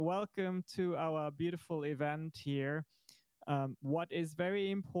welcome to our beautiful event here. What is very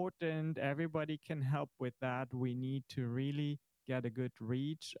important, everybody can help with that. We need to really get a good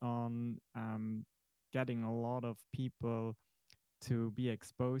reach on getting a lot of people to be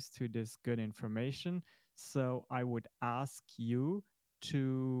exposed to this good information. So I would ask you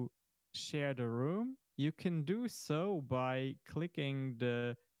to share the room. You can do so by clicking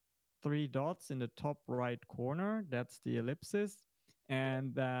the three dots in the top right corner. That's the ellipsis.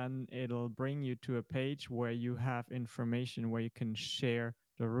 And then it'll bring you to a page where you have information where you can share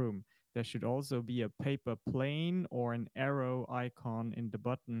the room. There should also be a paper plane or an arrow icon in the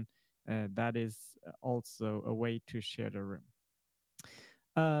button. That is also a way to share the room.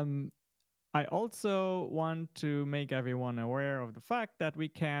 Um, I also want to make everyone aware of the fact that we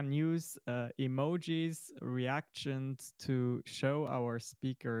can use emojis, reactions to show our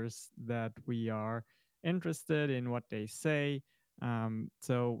speakers that we are interested in what they say.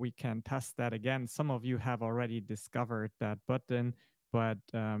 So we can test that again. Some of you have already discovered that button, but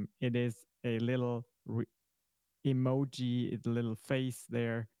it is a little emoji, the little face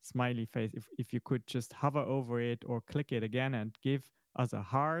there, smiley face. If you could just hover over it or click it again and give us a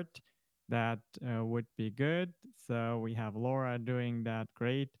heart, that would be good. So we have Laura doing that.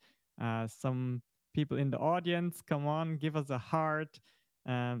 Great. Some people in the audience, come on, give us a heart.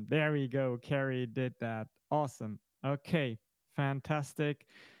 There we go. Carrie did that. Awesome. Okay, fantastic.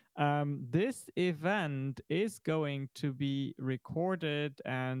 This event is going to be recorded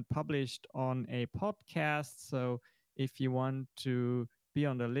and published on a podcast. So if you want to be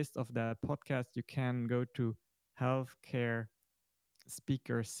on the list of that podcast, you can go to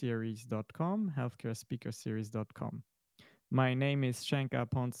healthcarespeakerseries.com. My name is Shanka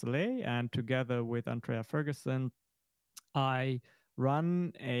Poncelet, and together with Andrea Ferguson, I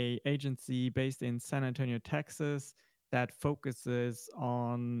run a agency based in San Antonio, Texas, that focuses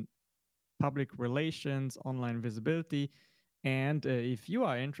on public relations, online visibility. And if you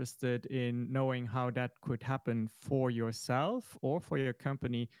are interested in knowing how that could happen for yourself or for your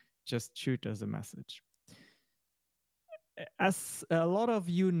company, just shoot us a message. As a lot of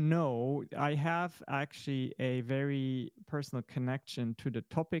you know, I have actually a very personal connection to the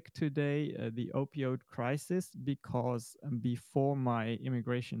topic today, the opioid crisis, because before my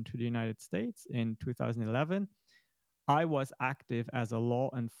immigration to the United States in 2011, I was active as a law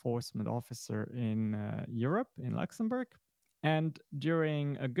enforcement officer in Europe, in Luxembourg. And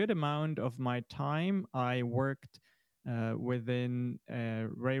during a good amount of my time, I worked within a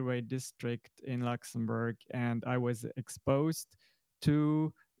railway district in Luxembourg, and I was exposed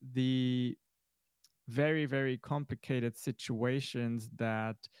to the very, very complicated situations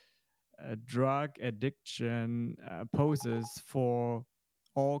that drug addiction poses for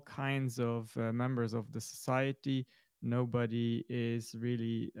all kinds of members of the society. Nobody is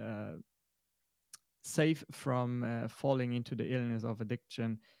really safe from falling into the illness of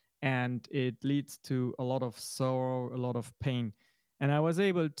addiction, and it leads to a lot of sorrow, a lot of pain. And I was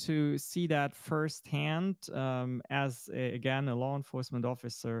able to see that firsthand as, again, a law enforcement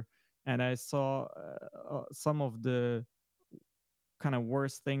officer. And I saw some of the kind of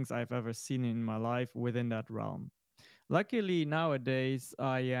worst things I've ever seen in my life within that realm. Luckily, nowadays,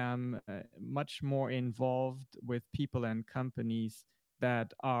 I am much more involved with people and companies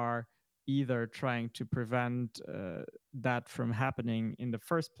that are either trying to prevent that from happening in the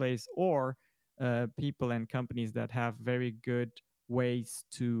first place, or people and companies that have very good ways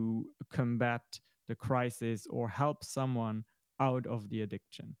to combat the crisis or help someone out of the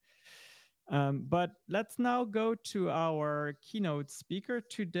addiction. But let's now go to our keynote speaker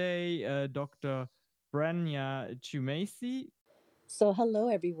today, Dr. Brenya Twumasi. So, hello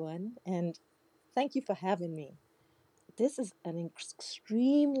everyone, and thank you for having me. This is an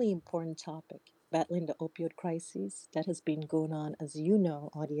extremely important topic, battling the opioid crisis that has been going on, as you know,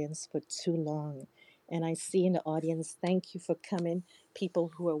 audience, for too long. And I see in the audience, thank you for coming,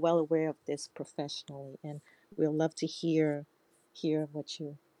 people who are well aware of this professionally, and we'll love to hear what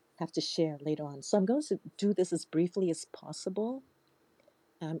you have to share later on. So I'm going to do this as briefly as possible.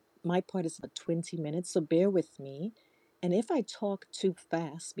 My part is about 20 minutes, so bear with me. And if I talk too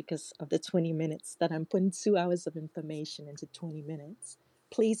fast because of the 20 minutes, that I'm putting 2 hours of information into 20 minutes,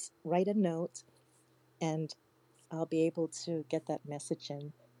 please write a note and I'll be able to get that message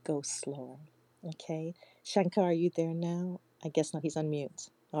and go slower. Okay. Shankar, are you there now? I guess not, he's on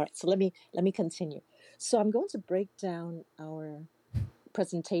mute. All right, so let me continue. So I'm going to break down our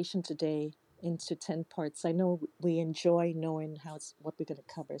presentation today into 10 parts. I know we enjoy knowing what we're going to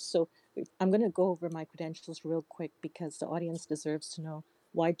cover. So I'm going to go over my credentials real quick because the audience deserves to know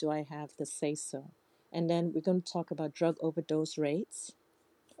why do I have the say so. And then we're going to talk about drug overdose rates,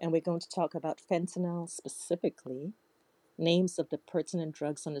 And we're going to talk about fentanyl specifically, names of the pertinent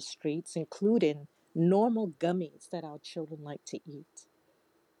drugs on the streets, including normal gummies that our children like to eat.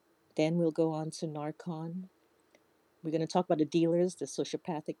 Then we'll go on to Narcon. We're going to talk about the dealers, the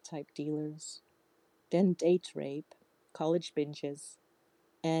sociopathic type dealers. Then date rape, college binges.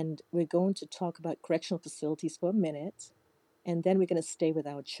 And we're going to talk about correctional facilities for a minute. And then we're going to stay with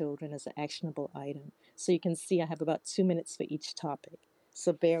our children as an actionable item. So you can see I have about 2 minutes for each topic.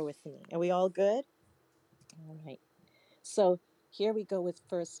 So bear with me. Are we all good? All right. So here we go with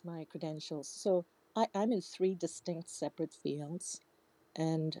first my credentials. So I'm in three distinct separate fields.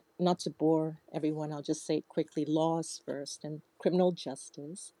 And not to bore everyone, I'll just say it quickly: laws first, and criminal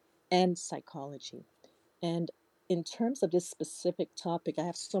justice, and psychology. And in terms of this specific topic, I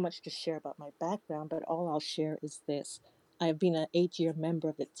have so much to share about my background, but all I'll share is this. I have been an 8-year member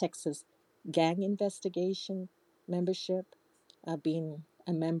of the Texas Gang Investigation membership. I've been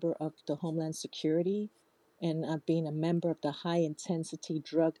a member of the Homeland Security, and I've been a member of the high intensity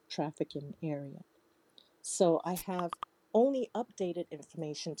drug trafficking area. So I have only updated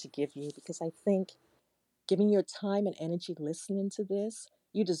information to give you because I think, giving your time and energy listening to this,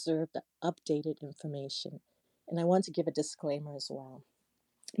 you deserve the updated information. And I want to give a disclaimer as well.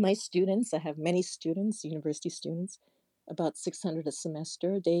 My students, I have many students, university students, about 600 a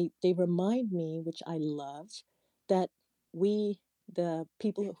semester. They remind me, which I love, that we, the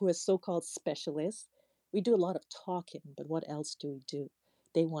people who are so-called specialists, we do a lot of talking, but what else do we do?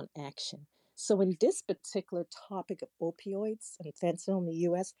 They want action. So in this particular topic of opioids and fentanyl in the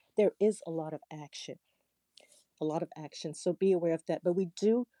US, there is a lot of action, a lot of action. So be aware of that. But we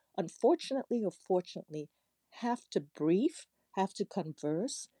do, unfortunately or fortunately, have to brief, have to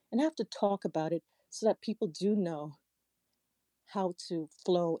converse, and have to talk about it so that people do know how to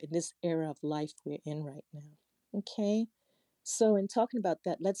flow in this era of life we're in right now. Okay? So, in talking about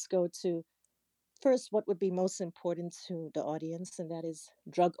that, let's go to first what would be most important to the audience, and that is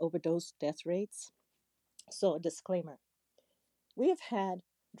drug overdose death rates. So, a disclaimer: we have had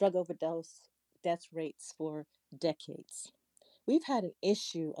drug overdose death rates for decades. We've had an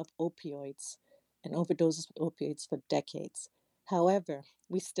issue of opioids and overdoses with opioids for decades. However,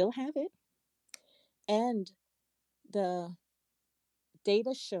 we still have it, and the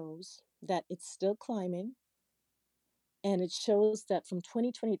data shows that it's still climbing, and it shows that from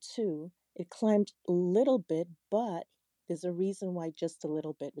 2022, it climbed a little bit, but there's a reason why just a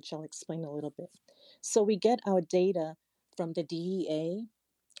little bit, which I'll explain a little bit. So we get our data from the DEA,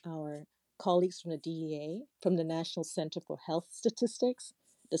 our colleagues from the DEA, from the National Center for Health Statistics,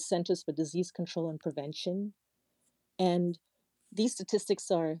 the Centers for Disease Control and Prevention. And these statistics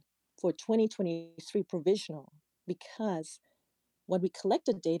are for 2023 provisional because when we collect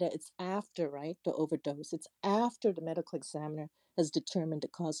the data, it's after, right, the overdose. It's after the medical examiner has determined the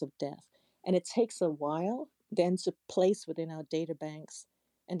cause of death. And it takes a while then to place within our data banks.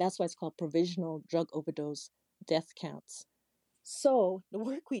 And that's why it's called provisional drug overdose death counts. So the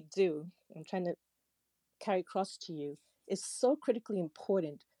work we do, I'm trying to carry across to you, is so critically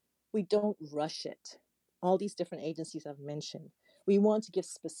important. We don't rush it. All these different agencies I've mentioned, we want to give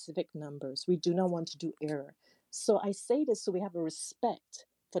specific numbers. We do not want to do error. So I say this so we have a respect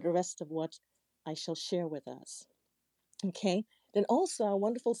for the rest of what I shall share with us. Okay. Then also our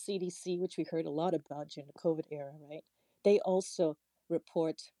wonderful CDC, which we heard a lot about during the COVID era, right? They also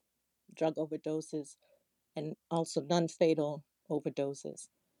report drug overdoses and also non-fatal overdoses.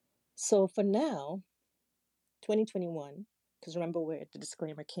 So for now, 2021, because remember where the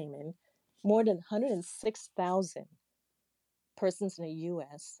disclaimer came in, more than 106,000 persons in the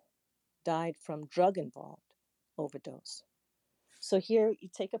US died from drug involved overdose. So here you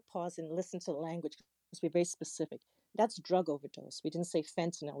take a pause and listen to the language because we're very specific. That's drug overdose. We didn't say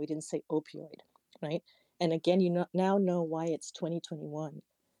fentanyl, we didn't say opioid, right? And again, you now know why it's 2021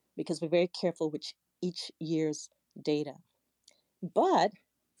 because we're very careful with each year's data. But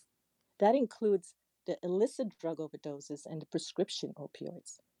that includes the illicit drug overdoses and the prescription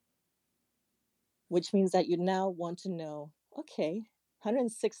opioids, which means that you now want to know, okay,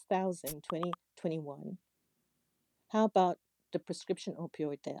 106,000 2021. How about the prescription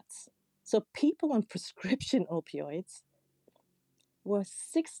opioid deaths? So people on prescription opioids were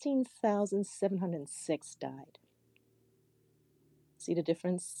 16,706 died. See the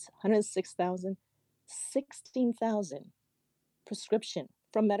difference? 106,000, 16,000 prescription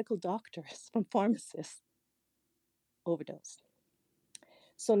from medical doctors, from pharmacists, overdosed.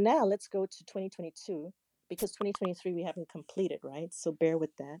 So now let's go to 2022 because 2023 we haven't completed, right? So bear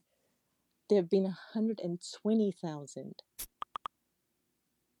with that. There have been 120,000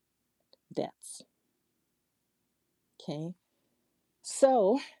 deaths. Okay.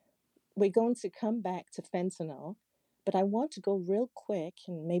 So we're going to come back to fentanyl, but I want to go real quick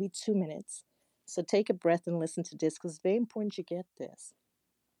in maybe 2 minutes. So take a breath and listen to this because it's very important you get this.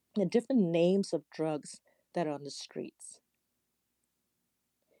 The different names of drugs that are on the streets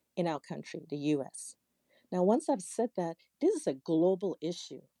in our country, the US. Now, once I've said that, this is a global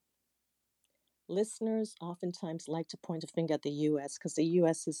issue. Listeners oftentimes like to point a finger at the US because the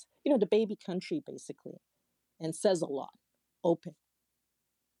US is, the baby country basically, and says a lot, open,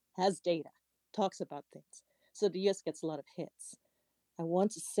 has data, talks about things. So the US gets a lot of hits. I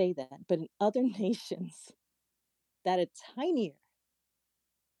want to say that, but in other nations that are tinier,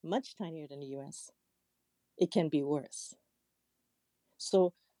 much tinier than the US, it can be worse.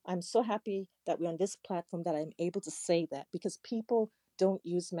 So I'm so happy that we're on this platform that I'm able to say that because people don't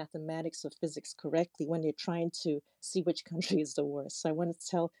use mathematics or physics correctly when they're trying to see which country is the worst. So I want to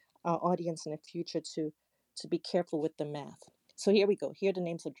tell our audience in the future to be careful with the math. So here we go. Here are the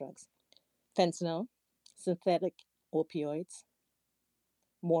names of drugs: fentanyl, synthetic opioids,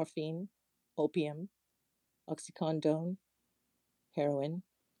 morphine, opium, oxycodone, heroin,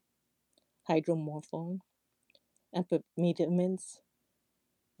 hydromorphone, amphetamines,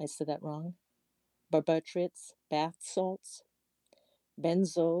 I said that wrong, barbiturates, bath salts,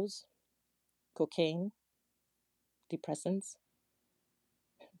 benzos, cocaine, depressants,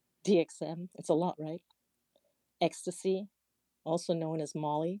 DXM, it's a lot, right? Ecstasy, also known as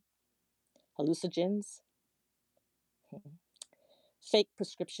Molly, hallucinogens, fake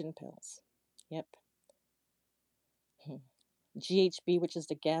prescription pills. Yep. GHB, which is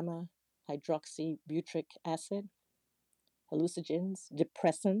the gamma hydroxybutyric acid, hallucinogens,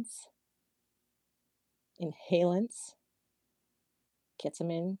 depressants, inhalants,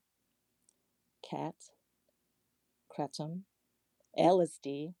 ketamine, cat, kratom,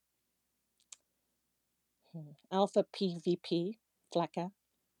 LSD, alpha PVP, flakka,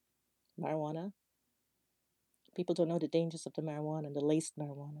 marijuana. People don't know the dangers of the marijuana and the laced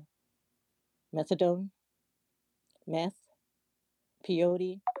marijuana. Methadone, meth,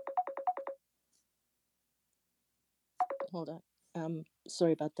 peyote. Hold on.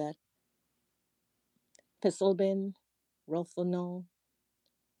 Sorry about that. Psilocybin, Rolfenol,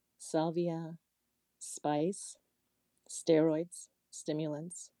 salvia, spice, steroids,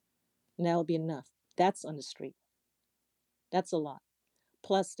 stimulants. And that'll be enough. That's on the street. That's a lot.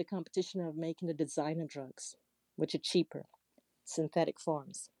 Plus the competition of making the designer drugs, which are cheaper, synthetic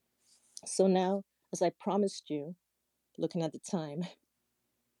forms. So now, as I promised you, looking at the time,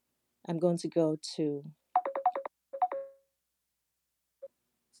 I'm going to go to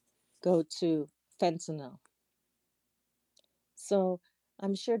fentanyl. So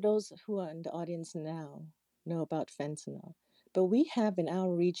I'm sure those who are in the audience now know about fentanyl. But we have in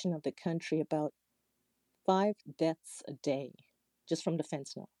our region of the country about 5 deaths a day just from the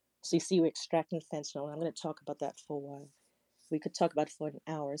fentanyl. So you see, we're extracting fentanyl, and I'm going to talk about that for a while. We could talk about it for an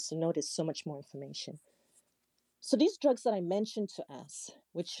hour, so notice so much more information. So these drugs that I mentioned to us,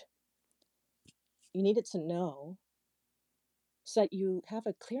 which you needed to know so that you have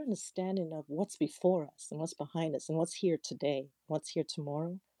a clear understanding of what's before us and what's behind us and what's here today, what's here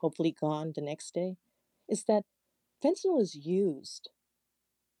tomorrow, hopefully gone the next day, is that fentanyl is used,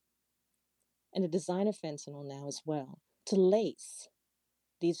 and the design of fentanyl now as well, to lace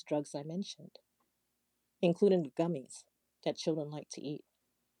these drugs I mentioned, including the gummies that children like to eat.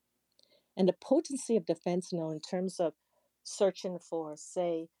 And the potency of the fentanyl in terms of searching for,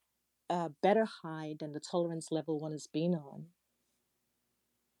 say, a better high than the tolerance level one has been on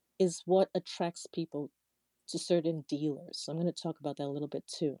is what attracts people to certain dealers. So I'm going to talk about that a little bit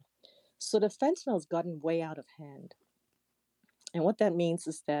too. So the fentanyl has gotten way out of hand. And what that means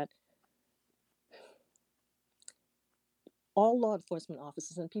is that all law enforcement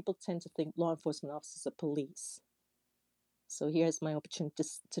officers, and people tend to think law enforcement officers are police. So here's my opportunity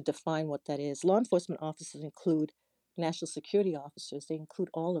to define what that is. Law enforcement officers include national security officers. They include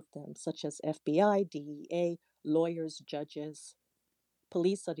all of them, such as FBI, DEA, lawyers, judges.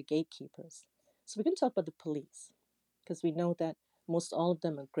 Police are the gatekeepers. So we're going to talk about the police because we know that most all of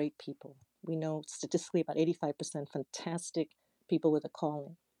them are great people. We know statistically about 85% fantastic people with a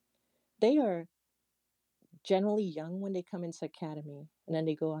calling. They are generally young when they come into academy and then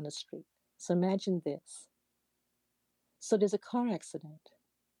they go on the street. So imagine this. So there's a car accident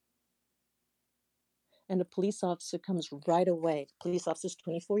and the police officer comes right away. The police officer is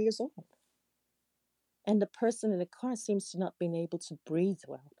 24 years old. And the person in the car seems to not be able to breathe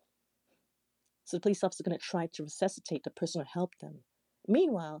well. So the police officer is going to try to resuscitate the person or help them.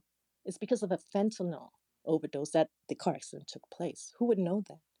 Meanwhile, it's because of a fentanyl overdose that the car accident took place. Who would know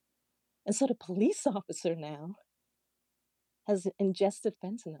that? And so the police officer now has ingested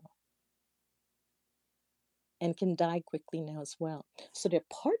fentanyl and can die quickly now as well. So their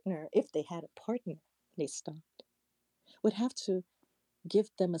partner, if they had a partner, they stopped, would have to give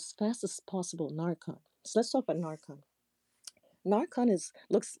them as fast as possible Narcan. So let's talk about Narcan. Narcan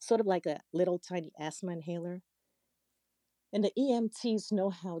looks sort of like a little tiny asthma inhaler, and the EMTs know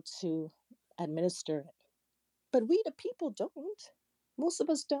how to administer it. But we, the people, don't. Most of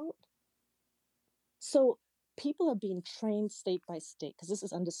us don't. So people are being trained state by state, because this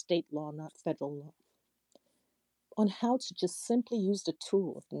is under state law, not federal law, on how to just simply use the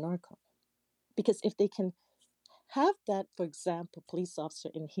tool of the Narcan. Because if they can have that, for example, police officer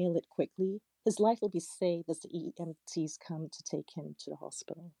inhale it quickly, his life will be saved as the EMTs come to take him to the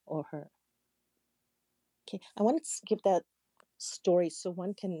hospital, or her. Okay, I wanted to give that story so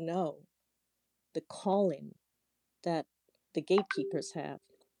one can know the calling that the gatekeepers have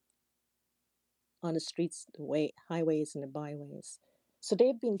on the streets, the highways, and the byways. So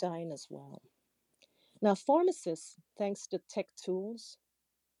they've been dying as well. Now, pharmacists, thanks to tech tools,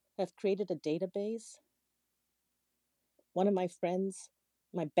 have created a database. One of my friends,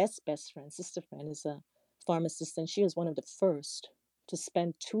 my best friend, sister friend, is a pharmacist, and she was one of the first to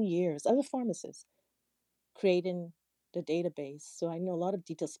spend 2 years as a pharmacist creating the database. So I know a lot of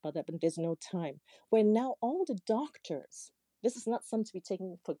details about that, but there's no time. Where now all the doctors, this is not something to be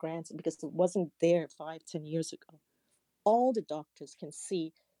taken for granted because it wasn't there 5, 10 years ago. All the doctors can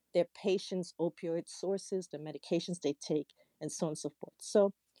see their patients' opioid sources, the medications they take, and so on and so forth.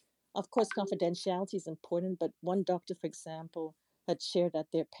 So, of course, confidentiality is important, but one doctor, for example, had shared that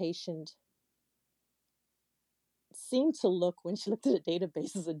their patient seemed to look, when she looked at the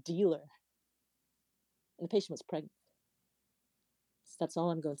database, as a dealer. And the patient was pregnant. So that's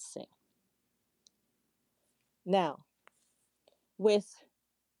all I'm going to say. Now, with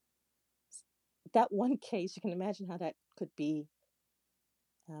that one case, you can imagine how that could be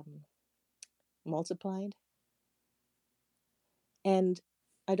multiplied. And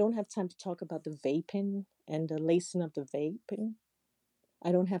I don't have time to talk about the vaping and the lacing of the vaping.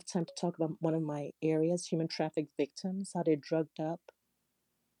 I don't have time to talk about one of my areas, human traffic victims, how they're drugged up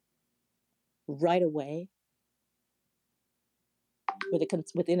right away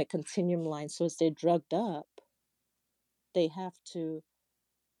within a continuum line. So as they're drugged up, they have to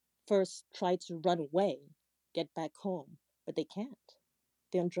first try to run away, get back home, but they can't.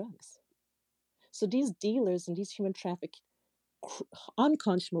 They're on drugs. So these dealers and these human traffic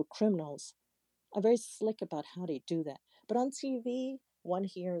unconscionable criminals are very slick about how they do that. But on TV, one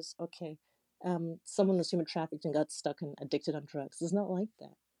hears, okay, someone was human trafficked and got stuck and addicted on drugs. It's not like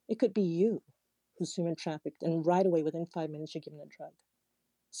that. It could be you who's human trafficked, and right away, within 5 minutes, you're given a drug.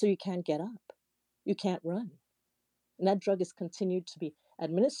 So you can't get up, you can't run. And that drug is continued to be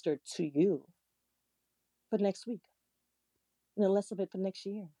administered to you for next week, and then less of it for next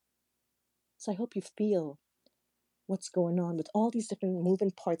year. So I hope you feel what's going on with all these different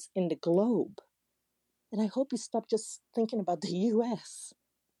moving parts in the globe. And I hope you stop just thinking about the US.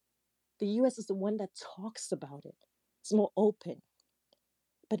 The US is the one that talks about it, it's more open.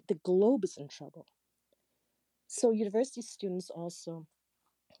 But the globe is in trouble. So, university students also,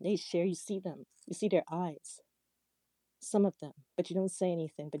 they share, you see them, you see their eyes, some of them, but you don't say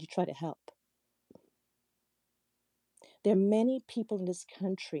anything, but you try to help. There are many people in this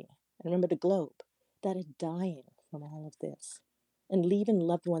country, and remember the globe, that are dying from all of this and leaving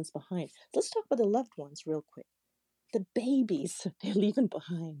loved ones behind. Let's talk about the loved ones real quick. The babies they're leaving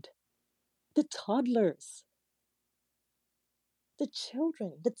behind, the toddlers, the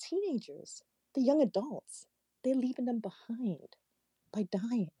children, the teenagers, the young adults. They're leaving them behind by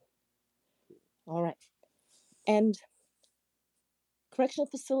dying. All right. And correctional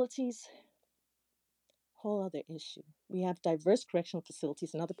facilities, whole other issue. We have diverse correctional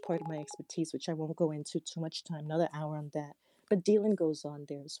facilities, another part of my expertise, which I won't go into too much time, another hour on that. But dealing goes on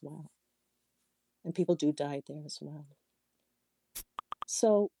there as well. And people do die there as well.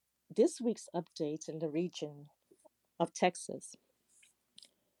 So this week's update in the region of Texas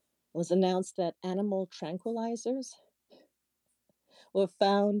was announced that animal tranquilizers were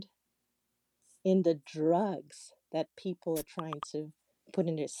found in the drugs that people are trying to put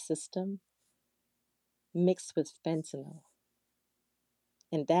in their system mixed with fentanyl.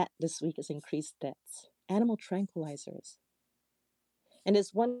 And that this week has increased deaths. Animal tranquilizers. And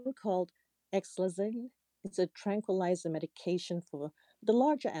there's one called Exlazine. It's a tranquilizer medication for the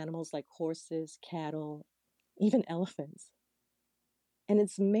larger animals like horses, cattle, even elephants. And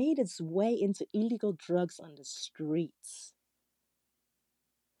it's made its way into illegal drugs on the streets.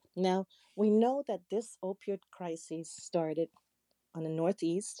 Now, we know that this opioid crisis started on the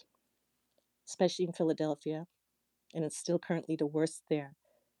Northeast, especially in Philadelphia, and it's still currently the worst there.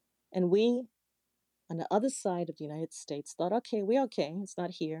 And we, on the other side of the United States, thought, okay, we're okay, it's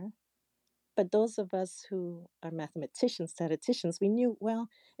not here. But those of us who are mathematicians, statisticians, we knew, well,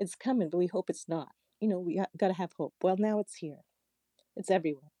 it's coming, but we hope it's not. You know, we got to have hope. Well, now it's here, it's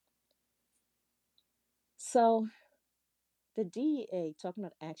everywhere. So the DEA, talking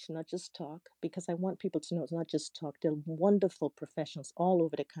about action, not just talk, because I want people to know it's not just talk. There are wonderful professionals all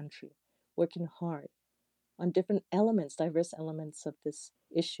over the country working hard on different elements, diverse elements of this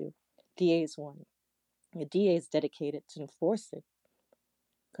issue. DA is one. The DA is dedicated to enforce it,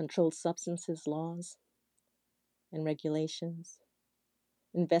 controlled substances laws and regulations,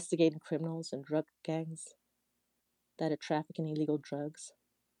 investigating criminals and drug gangs that are trafficking illegal drugs,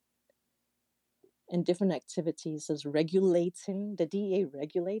 and different activities as regulating. The DEA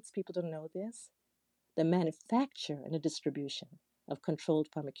regulates, people don't know this, the manufacture and the distribution of controlled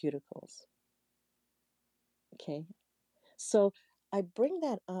pharmaceuticals. Okay, so I bring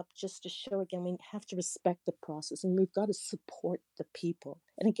that up just to show again we have to respect the process and we've got to support the people.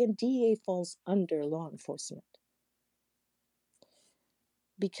 And again, DEA falls under law enforcement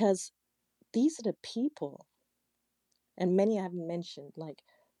because these are the people, and many I haven't mentioned, like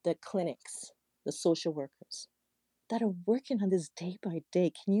the clinics, the social workers that are working on this day by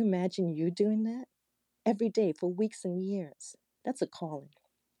day. Can you imagine you doing that every day for weeks and years? That's a calling.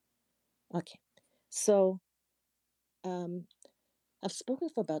 Okay, so um, I've spoken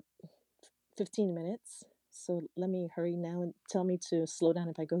for about 15 minutes. So let me hurry now and tell me to slow down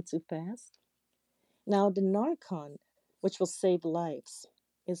if I go too fast. Now, the Narcan, which will save lives,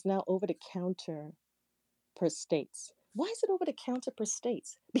 is now over the counter per states. Why is it over the counter per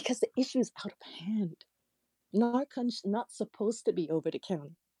states? Because the issue is out of hand. Narcan's not supposed to be over the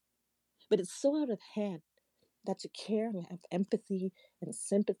counter, but it's so out of hand that to care and have empathy and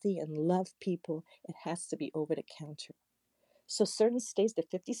sympathy and love people, it has to be over the counter. So certain states, the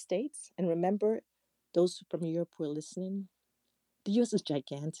 50 states, and remember, those from Europe who are listening, the US is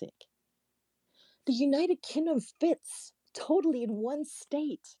gigantic. The United Kingdom fits totally in one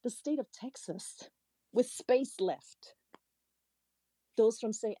state, the state of Texas, with space left. Those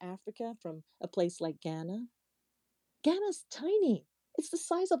from, say, Africa, from a place like Ghana, Ghana's tiny. It's the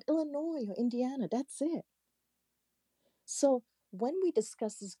size of Illinois or Indiana. That's it. So when we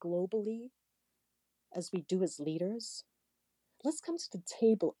discuss this globally, as we do as leaders, let's come to the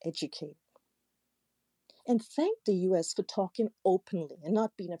table educated. And thank the US for talking openly and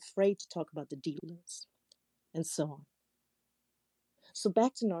not being afraid to talk about the dealers and so on. So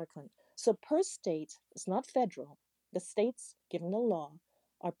back to Narcan. So per state, it's not federal. The states, given the law,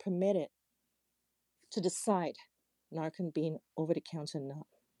 are permitted to decide Narcan being over the counter or not.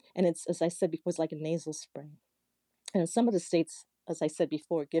 And it's, as I said before, it's like a nasal spray. And some of the states, as I said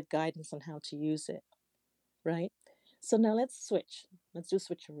before, give guidance on how to use it, right? So now let's switch. Let's do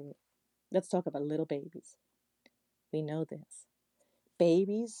switcheroo. Let's talk about little babies. We know this.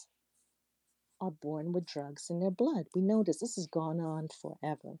 Babies are born with drugs in their blood. We know this. This has gone on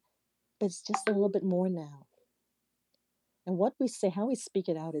forever. But it's just a little bit more now. And what we say, how we speak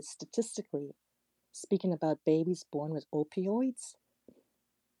it out is statistically speaking about babies born with opioids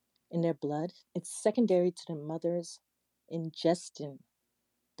in their blood. It's secondary to the mothers ingesting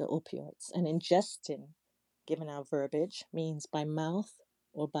the opioids. And ingesting, given our verbiage, means by mouth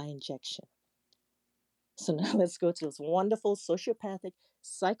or by injection. So now let's go to those wonderful sociopathic,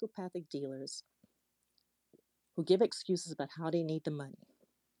 psychopathic dealers who give excuses about how they need the money.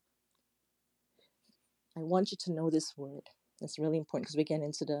 I want you to know this word. It's really important because we get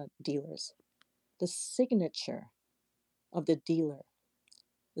into the dealers. The signature of the dealer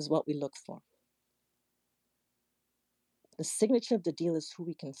is what we look for. The signature of the dealer is who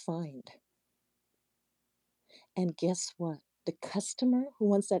we can find. And guess what? The customer who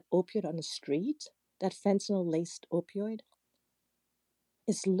wants that opioid on the street, that fentanyl laced opioid,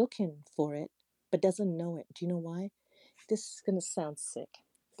 is looking for it but doesn't know it. Do you know why? This is going to sound sick.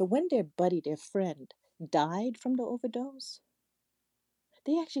 But when their buddy, their friend, died from the overdose,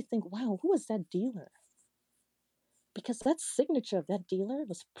 they actually think, wow, who was that dealer? Because that signature of that dealer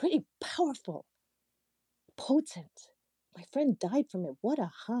was pretty powerful, potent. My friend died from it. What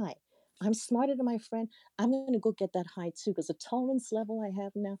a high. I'm smarter than my friend. I'm going to go get that high too because the tolerance level I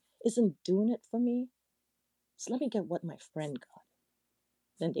have now isn't doing it for me. So let me get what my friend got.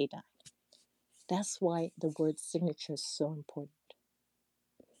 Then they died. That's why the word signature is so important.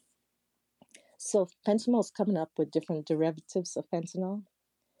 So fentanyl is coming up with different derivatives of fentanyl.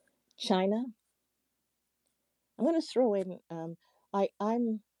 China. I'm going to throw in.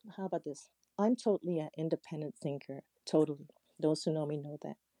 I'm. How about this? I'm totally an independent thinker. Totally. Those who know me know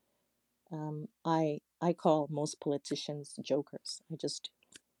that. I call most politicians jokers. I just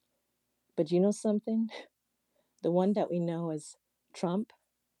do. But you know something? The one that we know is Trump.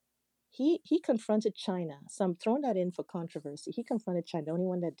 He confronted China. So I'm throwing that in for controversy. He confronted China, the only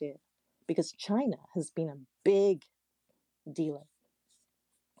one that did, because China has been a big dealer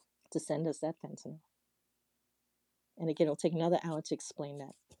to send us that fentanyl. And again, it'll take another hour to explain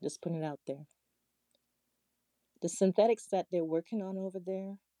that. Just putting it out there. The synthetics that they're working on over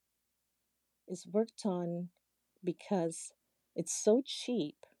there is worked on because it's so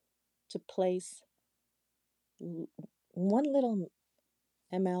cheap to place one little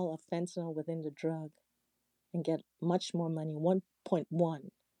ml of fentanyl within the drug and get much more money.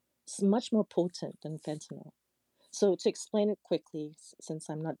 1.1. It's much more potent than fentanyl. So to explain it quickly, since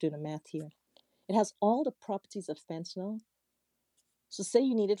I'm not doing the math here, it has all the properties of fentanyl. So say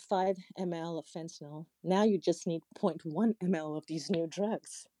you needed 5 ml of fentanyl, now you just need 0.1 ml of these new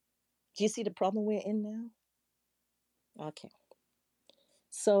drugs. Do you see the problem we're in now? Okay.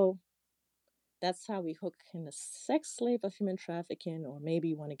 So that's how we hook in a sex slave of human trafficking, or maybe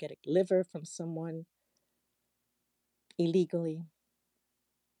you want to get a liver from someone illegally,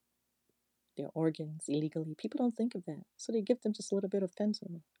 their organs illegally. People don't think of that. So they give them just a little bit of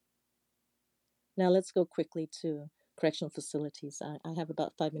fentanyl. Now let's go quickly to correctional facilities. I have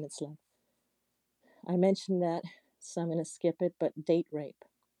about 5 minutes left. I mentioned that, so I'm going to skip it, but date rape.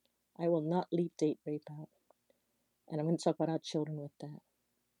 I will not leave date rape out. And I'm going to talk about our children with that.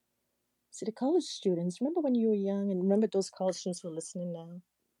 See, the college students, remember when you were young, and remember those college students who are listening now?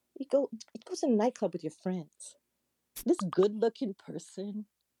 You go to a nightclub with your friends. This good-looking person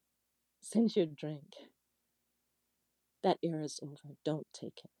sends you a drink. That era is over. Don't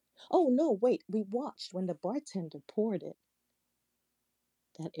take it. Oh, no, wait. We watched when the bartender poured it.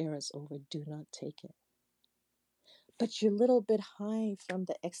 That era is over. Do not take it. But you're a little bit high from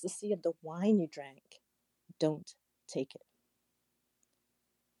the ecstasy of the wine you drank. Don't take it.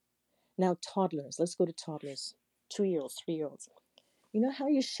 Now, toddlers. Let's go to toddlers. 2-year-olds, 3-year-olds. You know how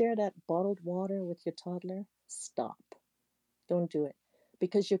you share that bottled water with your toddler? Stop. Don't do it.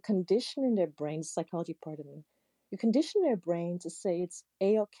 Because you're conditioning their brain, psychology part of me, you condition their brain to say it's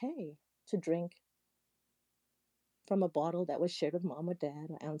A-okay to drink from a bottle that was shared with mom or dad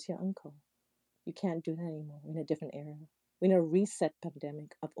or auntie or uncle. You can't do that anymore. We're in a different era. We're in a reset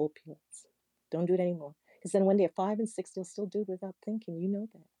pandemic of opioids. Don't do it anymore. Because then when they're 5 and 6, they'll still do it without thinking. You know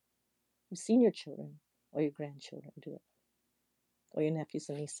that. You've seen your children or your grandchildren do it, or your nephews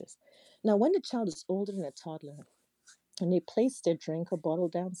and nieces. Now, when the child is older than a toddler and they place their drink or bottle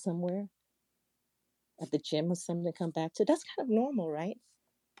down somewhere at the gym or something to come back to, that's kind of normal, right?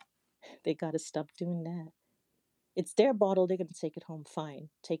 They got to stop doing that. It's their bottle. They're going to take it home. Fine.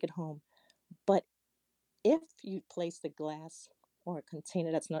 Take it home. But if you place the glass or a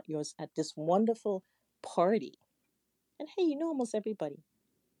container that's not yours at this wonderful party, and hey, you know almost everybody,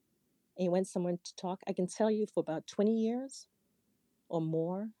 and you went somewhere to talk, I can tell you for about 20 years or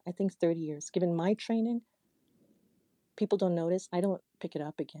more, I think 30 years, given my training, people don't notice. I don't pick it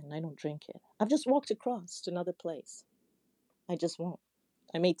up again. I don't drink it. I've just walked across to another place. I just won't.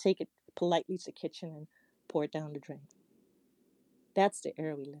 I may take it politely to the kitchen and pour it down the drain. That's the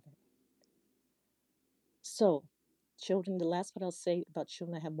era we live in. So, children, the last part I'll say about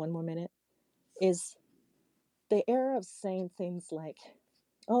children, I have 1 more minute, is the era of saying things like,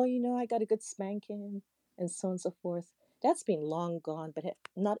 oh, you know, I got a good spanking, and so on and so forth. That's been long gone, but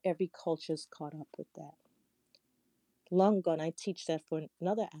not every culture's caught up with that. Long gone. I teach that for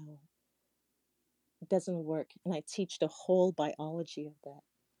another hour. It doesn't work. And I teach the whole biology of that.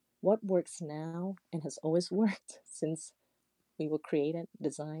 What works now and has always worked since we were created,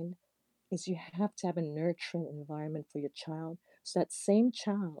 designed, is you have to have a nurturing environment for your child so that same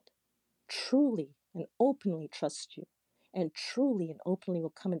child truly and openly trusts you and truly and openly will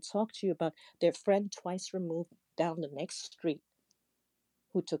come and talk to you about their friend twice removed down the next street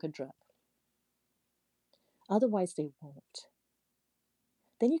who took a drug. Otherwise, they won't.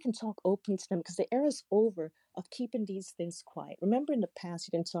 Then you can talk openly to them because the era is over of keeping these things quiet. Remember in the past,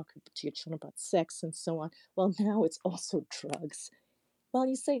 you didn't talk to your children about sex and so on. Well, now it's also drugs. Well,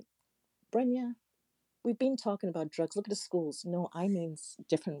 you say, Brenya, we've been talking about drugs. Look at the schools. No, I mean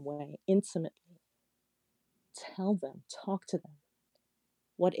different way, intimately. Tell them, talk to them.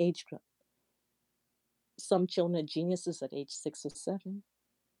 What age group? Some children are geniuses at age 6 or 7.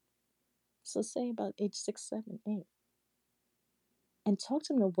 So say about age 6, 7, 8. And talk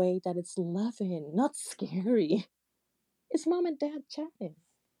to them in a way that it's loving, not scary. It's mom and dad chatting.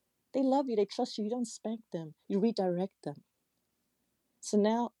 They love you, they trust you, you don't spank them, you redirect them. So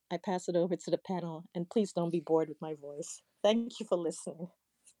now I pass it over to the panel, and please don't be bored with my voice. Thank you for listening.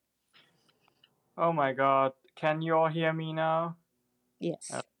 Oh my God. Can you all hear me now? Uh,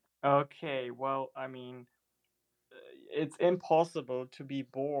 Yes. okay. Well, I mean, it's impossible to be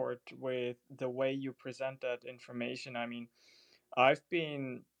bored with the way you present that information. I mean, I've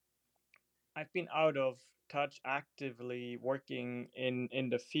been I've been out of touch actively working in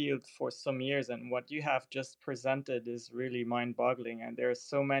the field for some years, and what you have just presented is really mind-boggling. And there are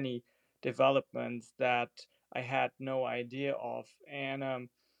so many developments that I had no idea of, and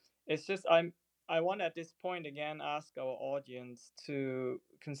it's just I want at this point again ask our audience to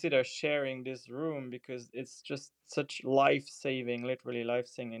consider sharing this room because it's just such life-saving, literally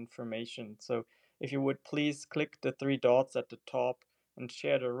life-saving information. So if you would please click the three dots at the top and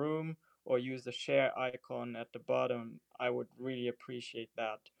share the room, or use the share icon at the bottom, I would really appreciate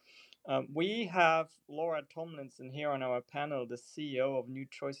that. We have Laura Tomlinson here on our panel, the CEO of New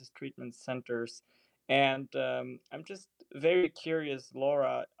Choices Treatment Centers. And I'm just very curious,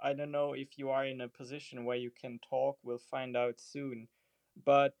 Laura. I don't know if you are in a position where you can talk, we'll find out soon.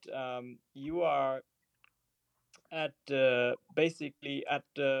 But you are at basically at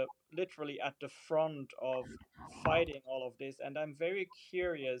the literally at the front of fighting all of this, and I'm very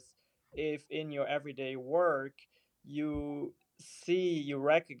curious if in your everyday work you you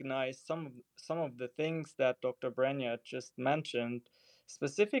recognize some of the things that Dr. Brenya just mentioned,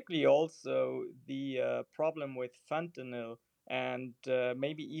 specifically also the problem with fentanyl and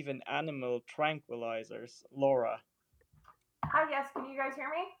maybe even animal tranquilizers. Laura. Hi, yes. Can you guys hear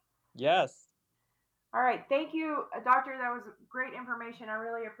me? Yes. All right. Thank you, doctor. That was great information. I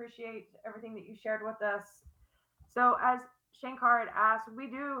really appreciate everything that you shared with us. So, as Shankar had asked,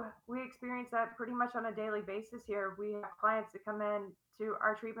 we experience that pretty much on a daily basis here. We have clients that come in to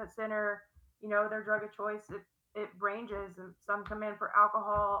our treatment center. You know, their drug of choice it ranges, and some come in for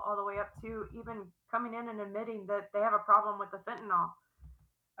alcohol, all the way up to even coming in and admitting that they have a problem with the fentanyl.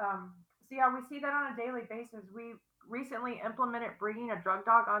 Um, so yeah, we see that on a daily basis. We recently implemented bringing a drug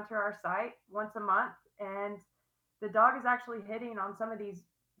dog onto our site once a month, and the dog is actually hitting on some of these.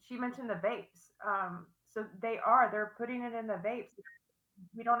 She mentioned the vapes, so they're putting it in the vapes.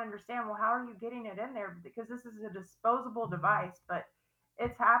 We don't understand. Well, how are you getting it in there? Because this is a disposable device, but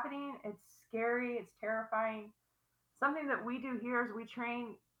it's happening. It's scary. It's terrifying. Something that we do here is we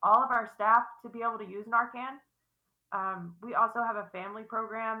train all of our staff to be able to use Narcan. We also have a family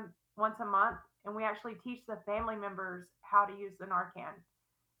program once a month, and we actually teach the family members how to use the Narcan.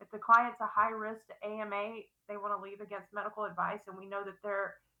 If the client's a high risk to AMA, they want to leave against medical advice, and we know that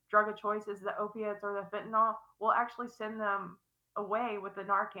their drug of choice is the opiates or the fentanyl, we'll actually send them away with the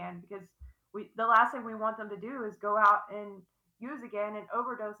Narcan because the last thing we want them to do is go out and use again and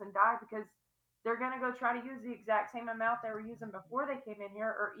overdose and die because they're going to go try to use the exact same amount they were using before they came in here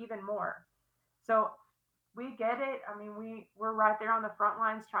or even more. So we get it. I mean, we're right there on the front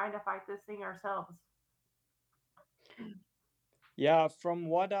lines trying to fight this thing ourselves. Yeah, from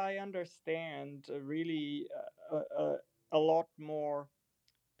what I understand, really a lot more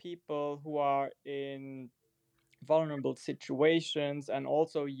people who are in vulnerable situations and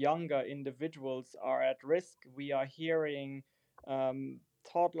also younger individuals are at risk. We are hearing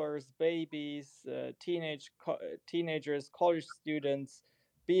toddlers, babies, teenagers, college students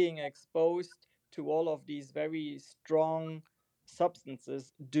being exposed to all of these very strong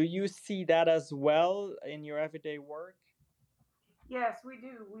substances. Do you see that as well in your everyday work? Yes, we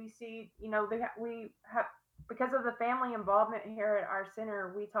do. We see, we have because of the family involvement here at our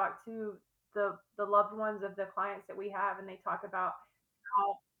center. We talk to the loved ones of the clients that we have, and they talk about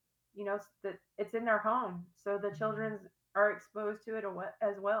how that it's in their home, so the children are exposed to it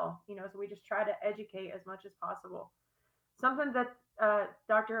as well. So we just try to educate as much as possible. Something that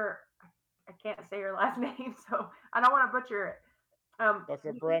Doctor, I can't say your last name, so I don't want to butcher it.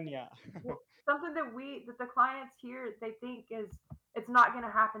 Dr. Brenya. Something that the clients here they think is it's not going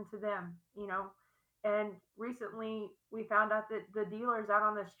to happen to them. And recently we found out that the dealers out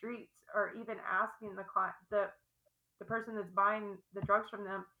on the streets are even asking the person that's buying the drugs from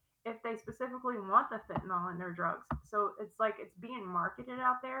them if they specifically want the fentanyl in their drugs. So it's like it's being marketed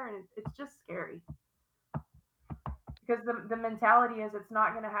out there, and it's just scary because the mentality is it's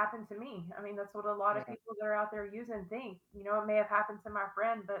not going to happen to me. I mean, that's what a lot of Yeah. people that are out there using think. It may have happened to my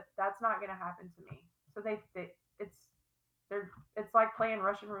friend, but that's not going to happen to me. So it's it's like playing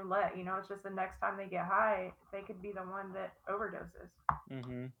Russian roulette. It's just the next time they get high, they could be the one that overdoses.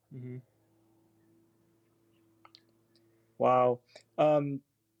 Mm-hmm. Mm-hmm. Wow. Um,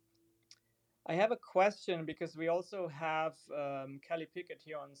 I have a question because we also have Kelly Pickett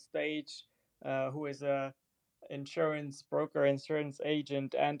here on stage, who is a insurance broker, insurance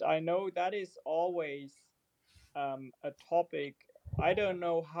agent, and I know that is always a topic. I don't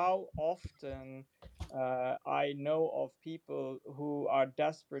know how often I know of people who are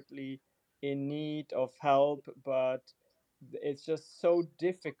desperately in need of help, but it's just so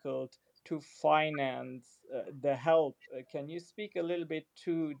difficult to finance the help. Can you speak a little bit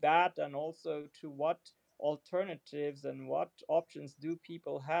to that, and also to what alternatives and what options do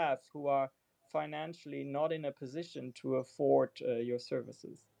people have who are financially not in a position to afford your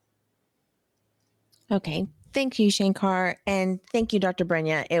services? Okay. Thank you, Shankar. And thank you, Dr.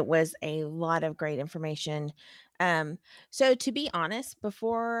 Brenya. It was a lot of great information. Um, so, to be honest,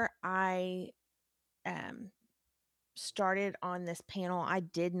 before I um, started on this panel, I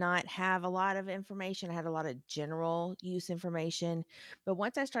did not have a lot of information. I had a lot of general use information. But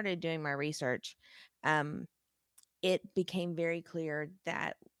once I started doing my research, um, it became very clear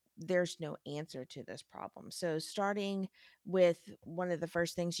that there's no answer to this problem. So, starting with one of the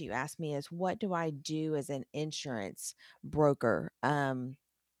first things you asked me is, what do I do as an insurance broker?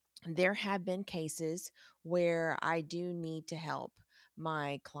 There have been cases where I do need to help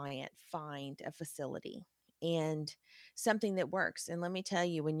my client find a facility and something that works. And let me tell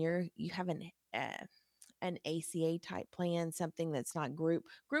you, when you have an ACA type plan, something that's not group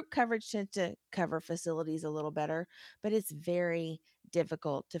coverage tends to cover facilities a little better, but it's very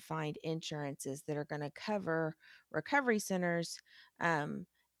difficult to find insurances that are going to cover recovery centers, um,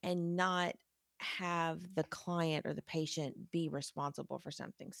 and not have the client or the patient be responsible for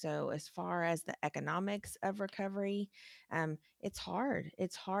something. So, as far as the economics of recovery, it's hard.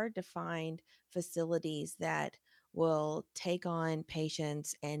 It's hard to find facilities that will take on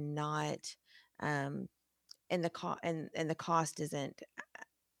patients and not um, and the cost isn't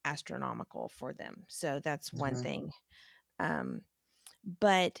astronomical for them. So that's one Mhm. thing. Um,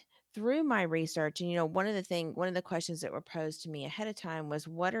 but through my research, and one of the questions that were posed to me ahead of time was,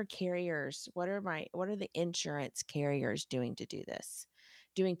 what are the insurance carriers doing to do this,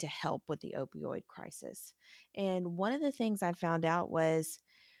 doing to help with the opioid crisis? And one of the things I found out was,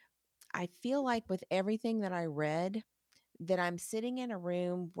 I feel like with everything that I read, that I'm sitting in a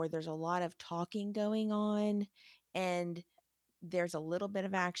room where there's a lot of talking going on, and there's a little bit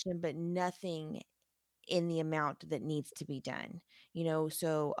of action, but nothing in the amount that needs to be done.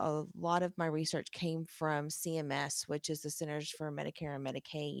 So a lot of my research came from CMS, which is the Centers for Medicare and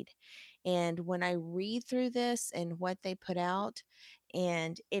Medicaid. And when I read through this and what they put out,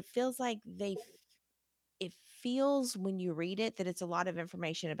 and it feels when you read it that it's a lot of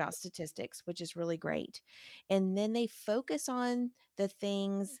information about statistics, which is really great. And then they focus on the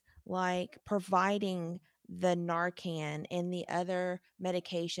things like providing the Narcan and the other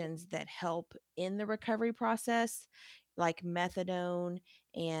medications that help in the recovery process, like methadone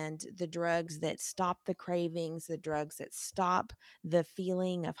and the drugs that stop the cravings, the drugs that stop the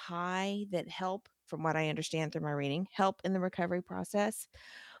feeling of high, that help, from what I understand through my reading, help in the recovery process.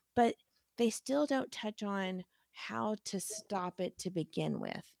 But they still don't touch on how to stop it to begin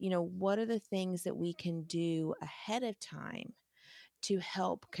with. What are the things that we can do ahead of time to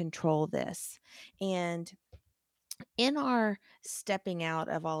help control this? And in our stepping out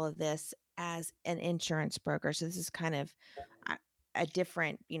of all of this as an insurance broker, so this is kind of a, a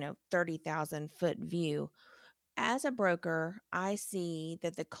different, 30,000-foot view. As a broker, I see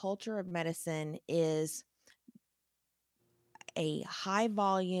that the culture of medicine is a high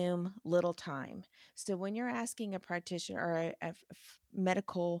volume, little time. So when you're asking a practitioner or a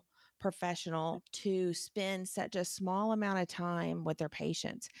medical professional to spend such a small amount of time with their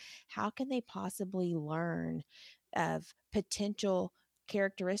patients, how can they possibly learn of potential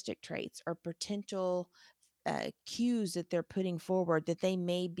characteristic traits or potential cues that they're putting forward that they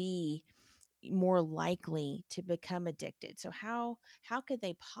may be more likely to become addicted? So how could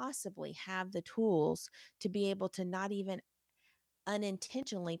they possibly have the tools to be able to not even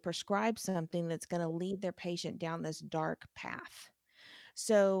unintentionally prescribe something that's going to lead their patient down this dark path?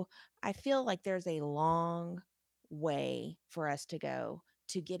 So I feel like there's a long way for us to go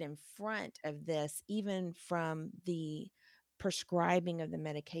to get in front of this, even from the prescribing of the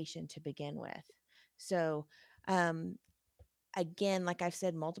medication to begin with. So, um, again, like I've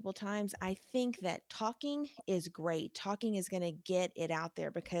said multiple times, I think that talking is great. Talking is going to get it out there,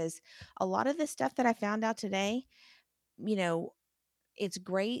 because a lot of the stuff that I found out today, you know, it's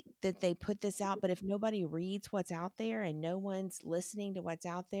great that they put this out, but if nobody reads what's out there and no one's listening to what's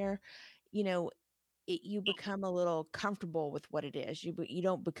out there, you know, you become a little comfortable with what it is. You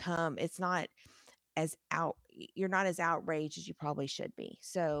don't become, it's not as out, you're not as outraged as you probably should be.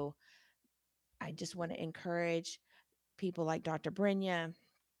 So I just want to encourage people like Dr. Brenya,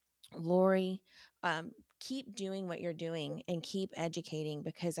 Lori, keep doing what you're doing and keep educating,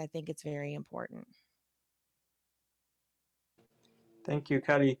 because I think it's very important. Thank you,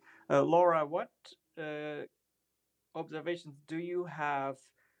 Kali. Laura, what observations do you have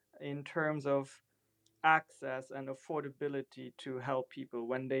in terms of access and affordability to help people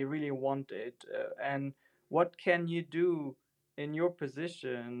when they really want it? And what can you do in your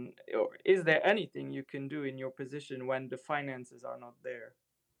position, or is there anything you can do in your position when the finances are not there?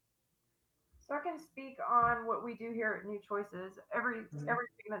 So I can speak on what we do here at New Choices. Mhm. Every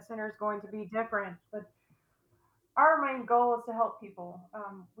treatment center is going to be different, but our main goal is to help people.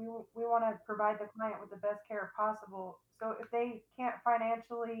 We want to provide the client with the best care possible. So if they can't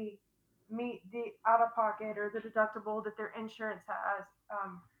financially meet the out of pocket or the deductible that their insurance has,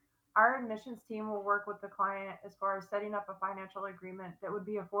 our admissions team will work with the client as far as setting up a financial agreement that would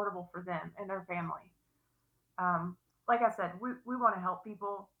be affordable for them and their family. Um, like I said, we want to help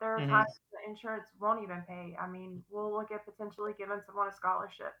people. There are Mhm. times the insurance won't even pay. I mean, we'll look at potentially giving someone a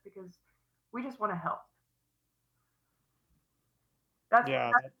scholarship because we just want to help.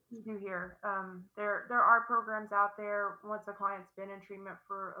 Yeah, That's what we do here. There are programs out there once a client's been in treatment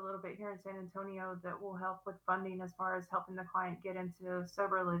for a little bit here in San Antonio that will help with funding as far as helping the client get into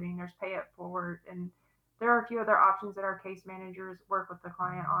sober living. There's pay it forward, and there are a few other options that our case managers work with the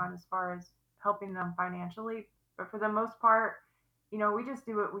client on as far as helping them financially. But for the most part, we just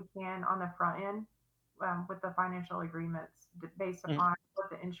do what we can on the front end with the financial agreements based Mhm. upon what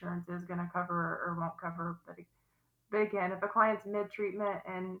the insurance is going to cover or won't cover. But again, if a client's mid treatment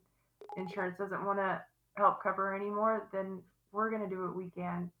and insurance doesn't want to help cover anymore, then we're going to do what we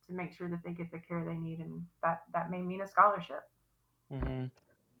can to make sure that they get the care they need, and that may mean a scholarship. Mhm.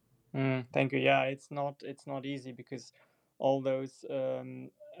 Thank you. Yeah, it's not easy because all those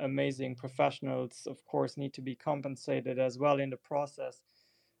amazing professionals, of course, need to be compensated as well in the process.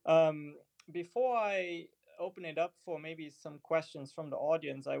 Um, Before I open it up for maybe some questions from the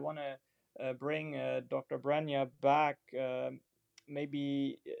audience, I want to bring Dr. Brenya back.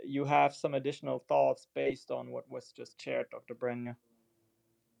 Maybe you have some additional thoughts based on what was just shared, Dr. Brenya.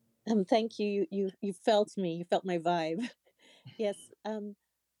 Thank you. You felt me. You felt my vibe. Yes.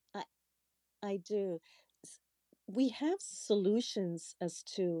 I I do. We have solutions as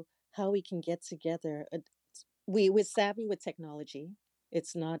to how we can get together. We're savvy with technology.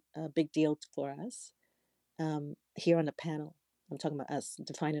 It's not a big deal for us. Here on the panel, I'm talking about us,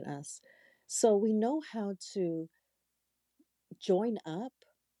 defining us. So we know how to join up.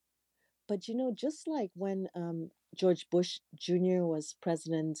 But just like when George Bush Jr. was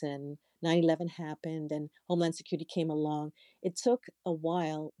president and 9/11 happened and Homeland Security came along, it took a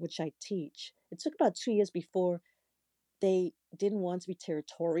while, which I teach. It took about 2 years before they didn't want to be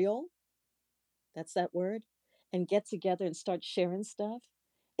territorial, that's that word, and get together and start sharing stuff.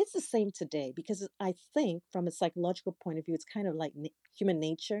 It's the same today because I think, from a psychological point of view, it's kind of like human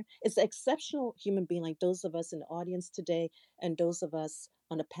nature. It's an exceptional human being, like those of us in the audience today and those of us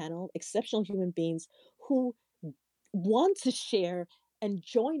on the panel, exceptional human beings who want to share and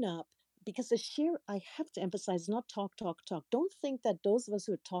join up, because the share, I have to emphasize, not talk, talk, talk. Don't think that those of us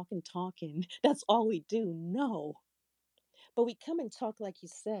who are talking, that's all we do. No. But we come and talk, like you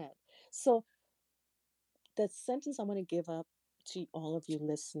said. So the sentence I want to give up to all of you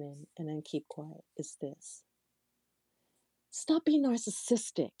listening and then keep quiet is this: stop being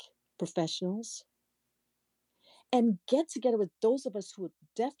narcissistic, professionals, and get together with those of us who are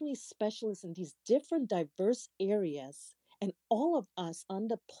definitely specialists in these different diverse areas. And all of us on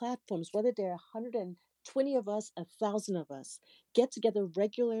the platforms, whether there are 120 of us, 1,000 of us, get together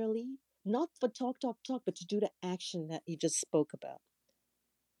regularly, not for talk, talk, talk, but to do the action that you just spoke about,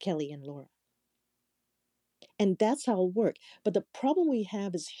 Kelly and Laura. And that's how it works. But the problem we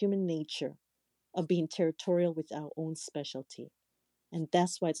have is human nature of being territorial with our own specialty. And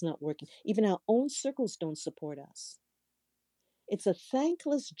that's why it's not working. Even our own circles don't support us. It's a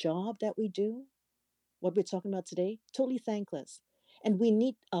thankless job that we do, what we're talking about today, totally thankless. And we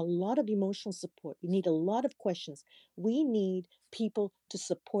need a lot of emotional support. We need a lot of questions. We need people to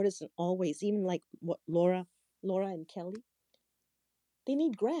support us in all ways, even like what Laura and Kelly. They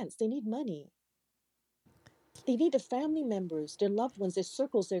need grants, they need money. They need their family members, their loved ones, their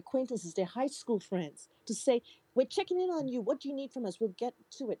circles, their acquaintances, their high school friends to say, we're checking in on you. What do you need from us? We'll get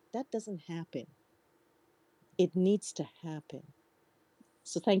to it. That doesn't happen. It needs to happen.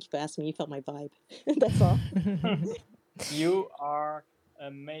 So thank you for asking me. You felt my vibe. That's all. You are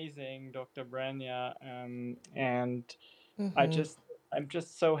amazing, Dr. Brenya, and I Mm-hmm. just I'm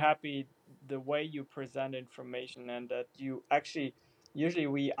just so happy the way you present information and that you actually usually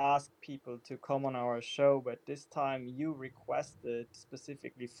we ask people to come on our show, but this time you requested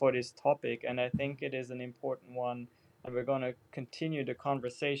specifically for this topic, and I think it is an important one, and we're going to continue the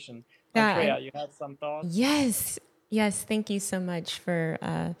conversation. Yeah, Andrea, you have some thoughts? yes, yes. Thank you so much for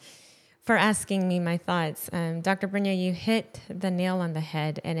for asking me my thoughts. Dr. Brenya, you hit the nail on the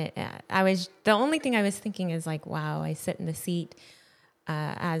head, and the only thing I was thinking is like, wow, I sit in the seat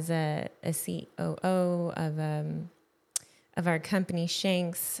as a COO of our company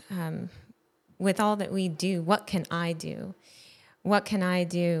Shanks. With all that we do, what can I do? What can I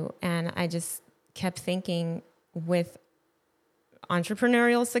do? And I just kept thinking, with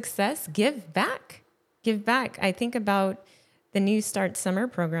entrepreneurial success, give back. Give back. I think about the New Start Summer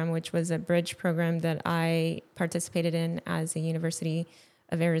Program, which was a bridge program that I participated in as a University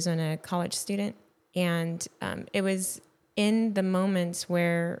of Arizona college student. And it was in the moments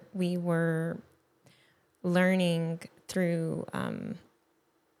where we were learning through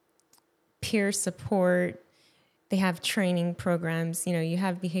peer support. They have training programs. You know, you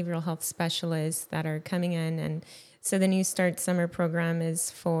have behavioral health specialists that are coming in. And so the New Start Summer Program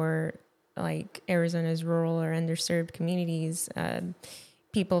is for like Arizona's rural or underserved communities,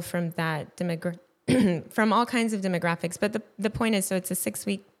 people from that from all kinds of demographics. But the point is, so it's a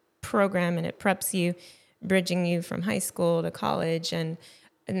 6-week program, and it preps you, bridging you from high school to college. And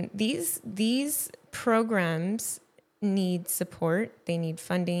these programs need support. They need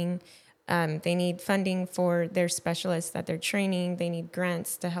funding. They need funding for their specialists that they're training. They need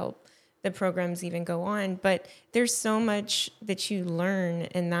grants to help the programs even go on. But there's so much that you learn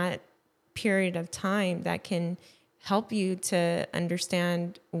in that period of time that can help you to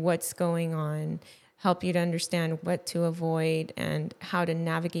understand what's going on, help you to understand what to avoid and how to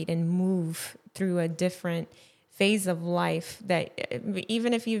navigate and move through a different phase of life, that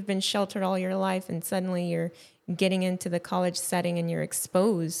even if you've been sheltered all your life and suddenly you're getting into the college setting and you're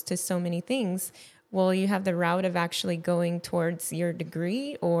exposed to so many things, well, you have the route of actually going towards your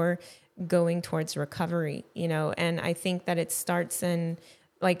degree or going towards recovery, you know. And I think that it starts in,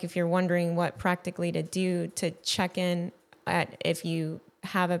 like, if you're wondering what practically to do, to check in at if you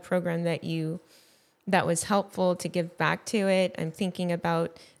have a program that was helpful, to give back to it. I'm thinking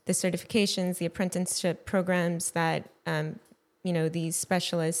about the certifications, the apprenticeship programs that these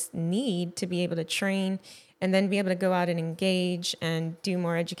specialists need to be able to train and then be able to go out and engage and do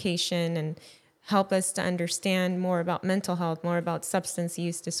more education and help us to understand more about mental health, more about substance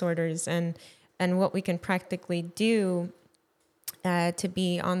use disorders, and what we can practically do to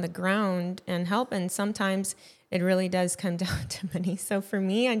be on the ground and help. And sometimes it really does come down to money. So for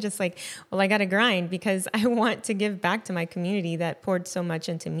me, I'm just like, well, I got to grind because I want to give back to my community that poured so much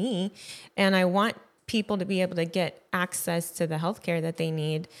into me. And I want people to be able to get access to the healthcare that they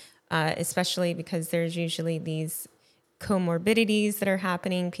need, especially because there's usually these comorbidities that are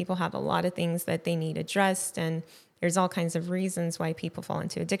happening. People have a lot of things that they need addressed, and there's all kinds of reasons why people fall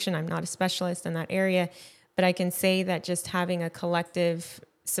into addiction. I'm not a specialist in that area, but I can say that just having a collective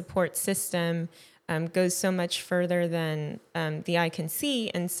support system goes so much further than the eye can see.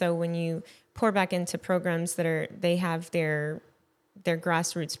 And so when you pour back into programs they have their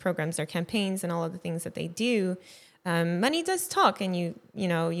grassroots programs, their campaigns, and all of the things that they do, money does talk, and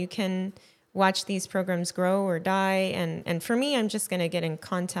you can watch these programs grow or die. And for me, I'm just going to get in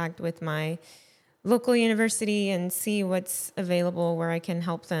contact with my local university and see what's available where I can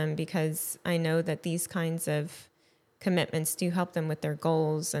help them, because I know that these kinds of commitments do help them with their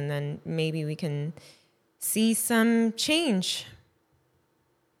goals, and then maybe we can see some change.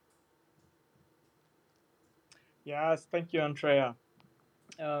 Yes, thank you, Andrea.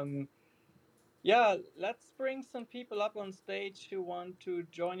 Yeah, let's bring some people up on stage who want to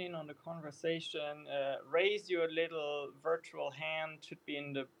join in on the conversation. Raise your little virtual hand, should be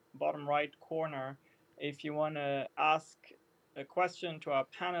in the bottom right corner, if you want to ask a question to our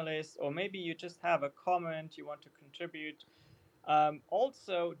panelists, or maybe you just have a comment you want to contribute.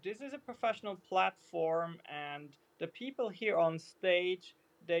 Also, this is a professional platform, and the people here on stage,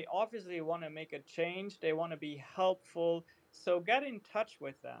 they obviously want to make a change, they want to be helpful, so get in touch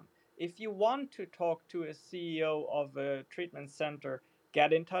with them. If you want to talk to a CEO of a treatment center,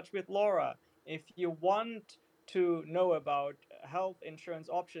 get in touch with Laura. If you want to know about health insurance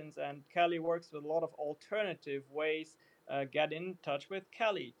options, and Kelly works with a lot of alternative ways, get in touch with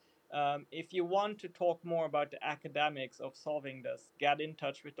Kelly. If you want to talk more about the academics of solving this, get in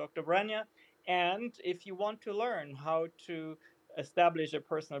touch with Dr. Brenya. And if you want to learn how to establish a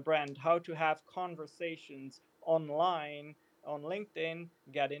personal brand, how to have conversations online on LinkedIn,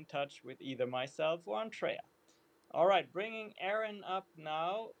 get in touch with either myself or Andrea. All right, bringing Aaron up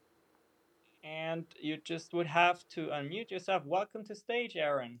now. And you just would have to unmute yourself. Welcome to stage,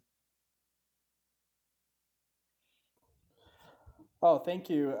 Aaron. Oh, thank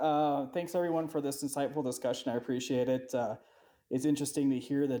you. Thanks everyone for this insightful discussion. I appreciate it. It's interesting to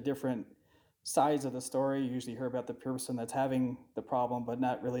hear the different sides of the story. You usually hear about the person that's having the problem, but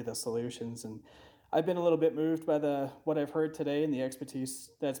not really the solutions. And I've been a little bit moved by what I've heard today and the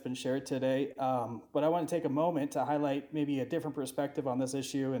expertise that's been shared today. But I want to take a moment to highlight maybe a different perspective on this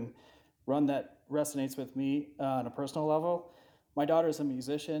issue and one that resonates with me on a personal level. My daughter is a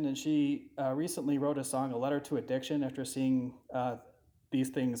musician, and she recently wrote a song, "A Letter to Addiction," after seeing these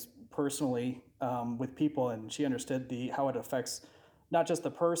things personally with people, and she understood how it affects not just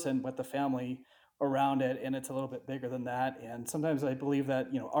the person but the family around it, and it's a little bit bigger than that. And sometimes I believe that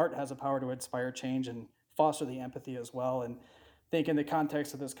art has a power to inspire change and foster the empathy as well. And I think in the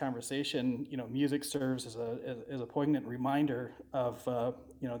context of this conversation, music serves as a poignant reminder of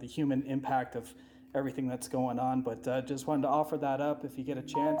the human impact of everything that's going on. But just wanted to offer that up if you get a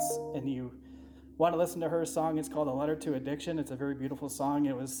chance and you want to listen to her song. It's called "A Letter to Addiction." It's a very beautiful song.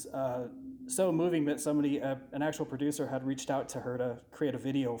 It was so moving that an actual producer, had reached out to her to create a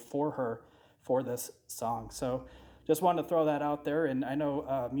video for her for this song. So just wanted to throw that out there. And I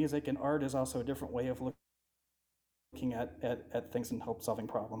know music and art is also a different way of looking at things and help solving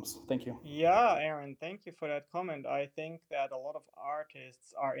problems. Thank you. Yeah, Aaron, thank you for that comment. I think that a lot of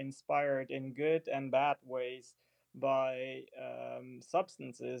artists are inspired in good and bad ways by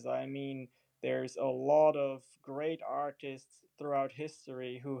substances. I mean, there's a lot of great artists throughout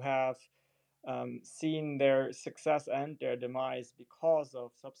history who have seen their success and their demise because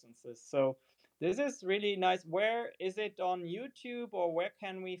of substances. So this is really nice. Where is it on YouTube, or where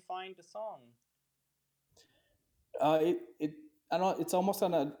can we find the song? I don't. It's almost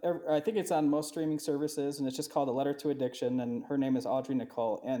I think it's on most streaming services, and it's just called "A Letter to Addiction." And her name is Audrey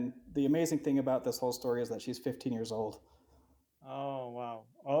Nicole. And the amazing thing about this whole story is that she's 15 years old. Oh, wow.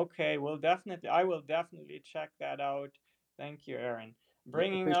 Okay, I will definitely check that out. Thank you, Aaron. Yeah,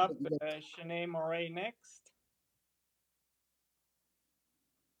 Bringing appreciate up you. Shanae Moray next.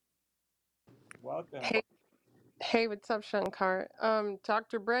 Welcome. Hey, what's up, Shankar?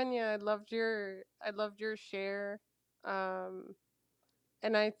 Dr. Brenya, I loved your share. Um,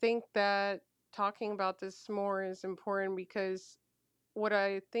 and I think that talking about this more is important because what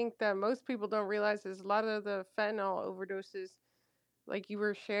I think that most people don't realize is a lot of the fentanyl overdoses, like you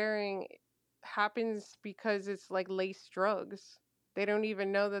were sharing, happens because it's like laced drugs. They don't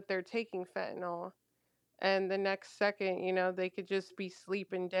even know that they're taking fentanyl. And the next second, they could just be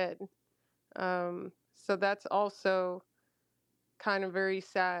sleeping dead. So that's also kind of very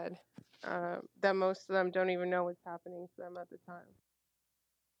sad that most of them don't even know what's happening to them at the time.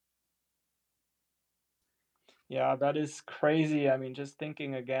 Yeah, that is crazy. I mean, just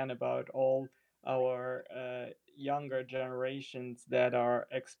thinking again about all our younger generations that are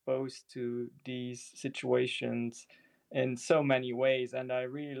exposed to these situations in so many ways. And I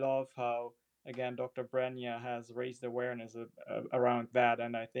really love how, again, Dr. Brenya has raised awareness around that.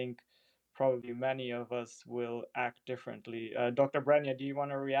 And I think probably many of us will act differently. Dr. Brenya, do you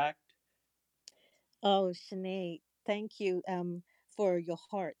want to react? Oh, Shanae, thank you for your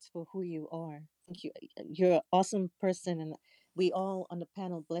heart, for who you are. Thank you. You're an awesome person, and we all on the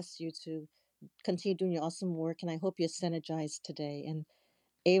panel bless you to continue doing your awesome work. And I hope you're synergized today. And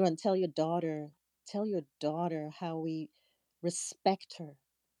Aaron, tell your daughter how we respect her.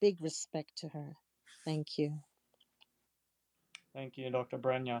 Big respect to her. Thank you. Thank you, Dr.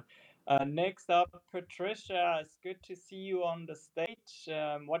 Brenya. Next up, Patricia. It's good to see you on the stage.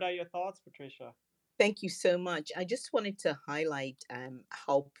 What are your thoughts, Patricia? Thank you so much. I just wanted to highlight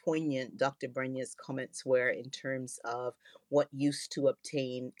how poignant Dr. Brenya's comments were in terms of what used to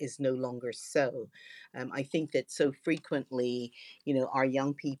obtain is no longer so. I think that so frequently, our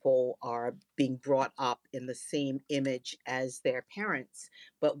young people are being brought up in the same image as their parents,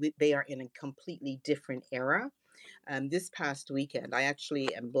 but they are in a completely different era. This past weekend, I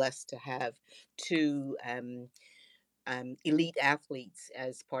actually am blessed to have two elite athletes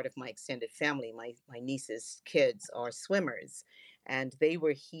as part of my extended family. My niece's kids are swimmers, and they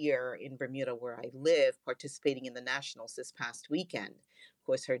were here in Bermuda, where I live, participating in the nationals this past weekend. Of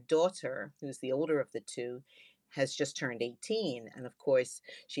course, her daughter, who's the older of the two, has just turned 18. And of course,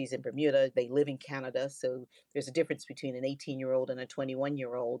 she's in Bermuda. They live in Canada. So there's a difference between an 18-year-old and a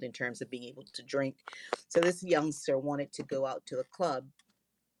 21-year-old in terms of being able to drink. So this youngster wanted to go out to the club.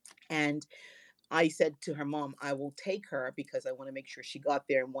 And I said to her mom, I will take her because I want to make sure she got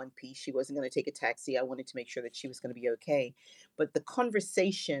there in one piece. She wasn't going to take a taxi. I wanted to make sure that she was going to be okay. But the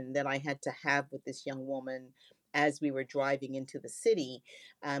conversation that I had to have with this young woman as we were driving into the city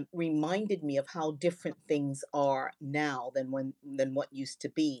reminded me of how different things are now than what used to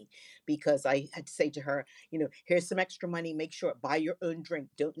be. Because I had to say to her, here's some extra money. Make sure buy your own drink.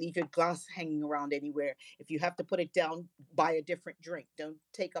 Don't leave your glass hanging around anywhere. If you have to put it down, buy a different drink. Don't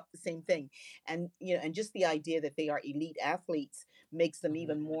take up the same thing. And and just the idea that they are elite athletes makes them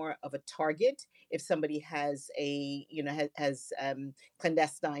even more of a target if somebody has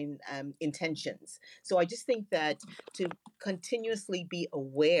clandestine intentions. So I just think that to continuously be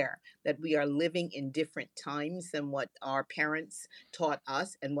aware that we are living in different times than what our parents taught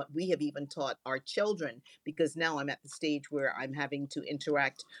us and what we have even taught our children, because now I'm at the stage where I'm having to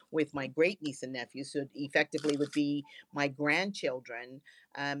interact with my great niece and nephew, so effectively would be my grandchildren.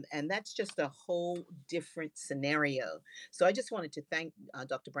 And that's just a whole different scenario. So I just wanted to thank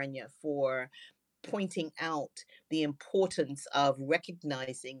Dr. Brenya for pointing out the importance of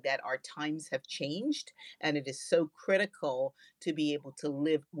recognizing that our times have changed, and it is so critical to be able to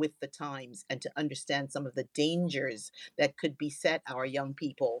live with the times and to understand some of the dangers that could beset our young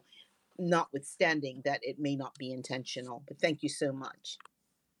people, notwithstanding that it may not be intentional. But thank you so much.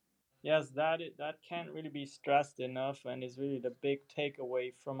 Yes, that can't really be stressed enough, and is really the big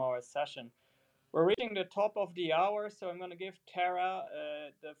takeaway from our session. We're reaching the top of the hour, so I'm going to give Tara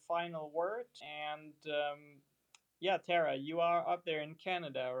the final word. And yeah, Tara, you are up there in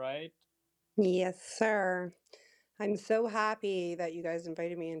Canada, right? Yes, sir. I'm so happy that you guys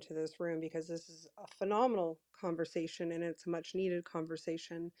invited me into this room because this is a phenomenal conversation and it's a much needed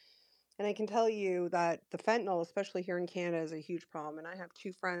conversation. And I can tell you that the fentanyl, especially here in Canada, is a huge problem. And I have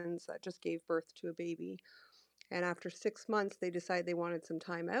two friends that just gave birth to a baby. And after 6 months, they decided they wanted some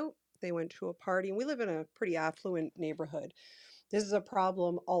time out. They went to a party, and we live in a pretty affluent neighborhood. This is a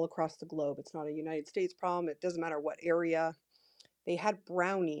problem all across the globe. It's not a United States problem. It doesn't matter what area. They had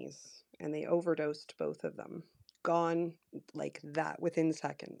brownies and they overdosed both of them. Gone like that within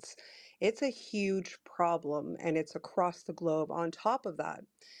seconds. It's a huge problem and it's across the globe. On top of that,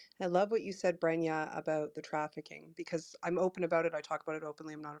 I love what you said, Brenya, about the trafficking because I'm open about it. I talk about it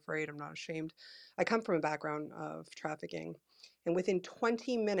openly. I'm not afraid. I'm not ashamed. I come from a background of trafficking, and within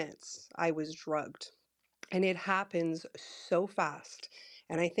 20 minutes, I was drugged. And it happens so fast.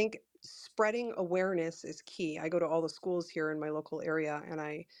 And I think spreading awareness is key. I go to all the schools here in my local area and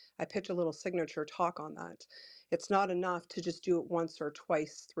I pitch a little signature talk on that. It's not enough to just do it once or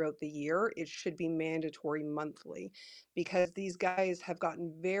twice throughout the year. It should be mandatory monthly because these guys have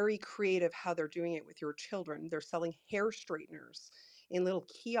gotten very creative how they're doing it with your children. They're selling hair straighteners in little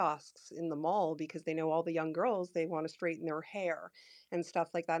kiosks in the mall because they know all the young girls, they want to straighten their hair and stuff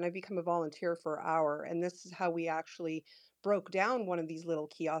like that. And I've become a volunteer for an hour. And this is how we actually broke down one of these little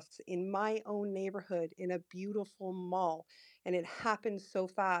kiosks in my own neighborhood in a beautiful mall. And it happened so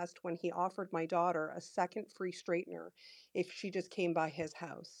fast when he offered my daughter a second free straightener if she just came by his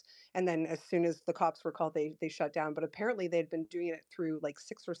house. And then as soon as the cops were called, they shut down. But apparently they'd been doing it through like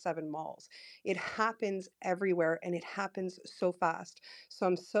 6 or 7 malls. It happens everywhere and it happens so fast. So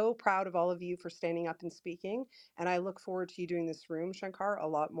I'm so proud of all of you for standing up and speaking. And I look forward to you doing this room, Shankar, a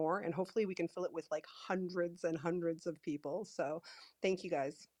lot more. And hopefully we can fill it with like hundreds and hundreds of people. So thank you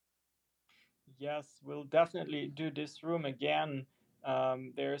guys. Yes, we'll definitely do this room again.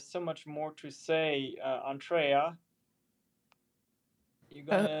 There's so much more to say. Andrea, you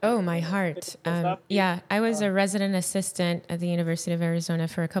Oh, gonna oh, my finish heart. us up here? Yeah, I was a resident assistant at the University of Arizona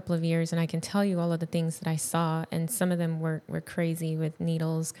for a couple of years, and I can tell you all of the things that I saw, and some of them were crazy with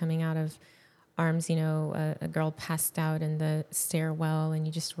needles coming out of arms. A girl passed out in the stairwell, and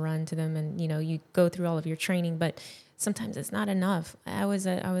you just run to them, and you go through all of your training, but sometimes it's not enough. I was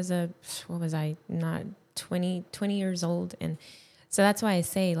a what was I? Not 20 years old, and so that's why I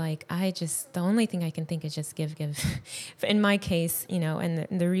say, like, the only thing I can think is just give. In my case, and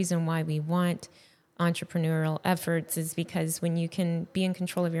the reason why we want entrepreneurial efforts is because when you can be in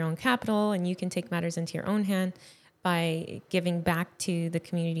control of your own capital and you can take matters into your own hand by giving back to the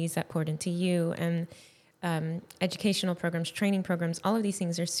communities that poured into you, and educational programs, training programs, all of these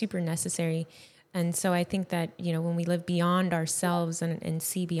things are super necessary. And so I think that, when we live beyond ourselves and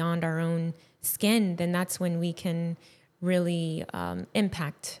see beyond our own skin, then that's when we can really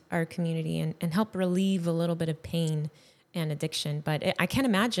impact our community and help relieve a little bit of pain and addiction. But I can't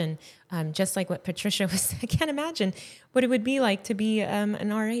imagine, just like what Patricia was, I can't imagine what it would be like to be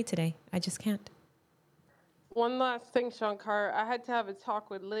an RA today. I just can't. One last thing, Shankar. I had to have a talk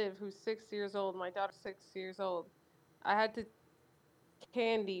with Liv, who's 6 years old. My daughter's 6 years old. I had to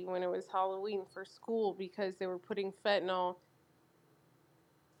candy when it was Halloween for school because they were putting fentanyl.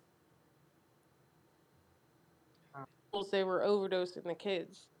 They were overdosing the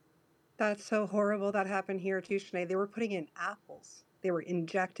kids. That's so horrible. That happened here too, Sinead. They were putting in apples. They were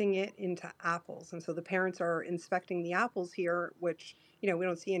injecting it into apples. And so the parents are inspecting the apples here, which, we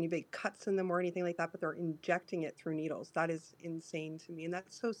don't see any big cuts in them or anything like that, but they're injecting it through needles. That is insane to me. And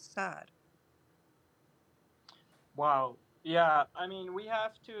that's so sad. Wow. Yeah, I mean,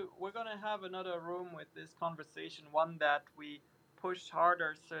 we're going to have another room with this conversation, one that we push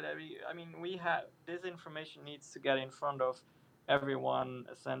harder so that this information needs to get in front of everyone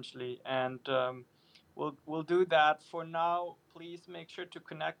essentially. And we'll do that. For now, please make sure to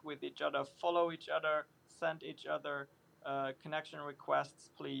connect with each other, follow each other, send each other connection requests,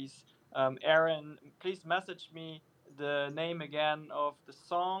 please. Aaron, please message me the name again of the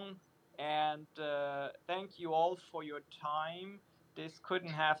song. And thank you all for your time. This couldn't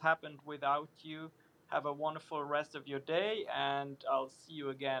have happened without you. Have a wonderful rest of your day, and I'll see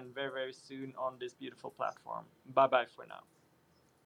you again very, very soon on this beautiful platform. Bye bye for now.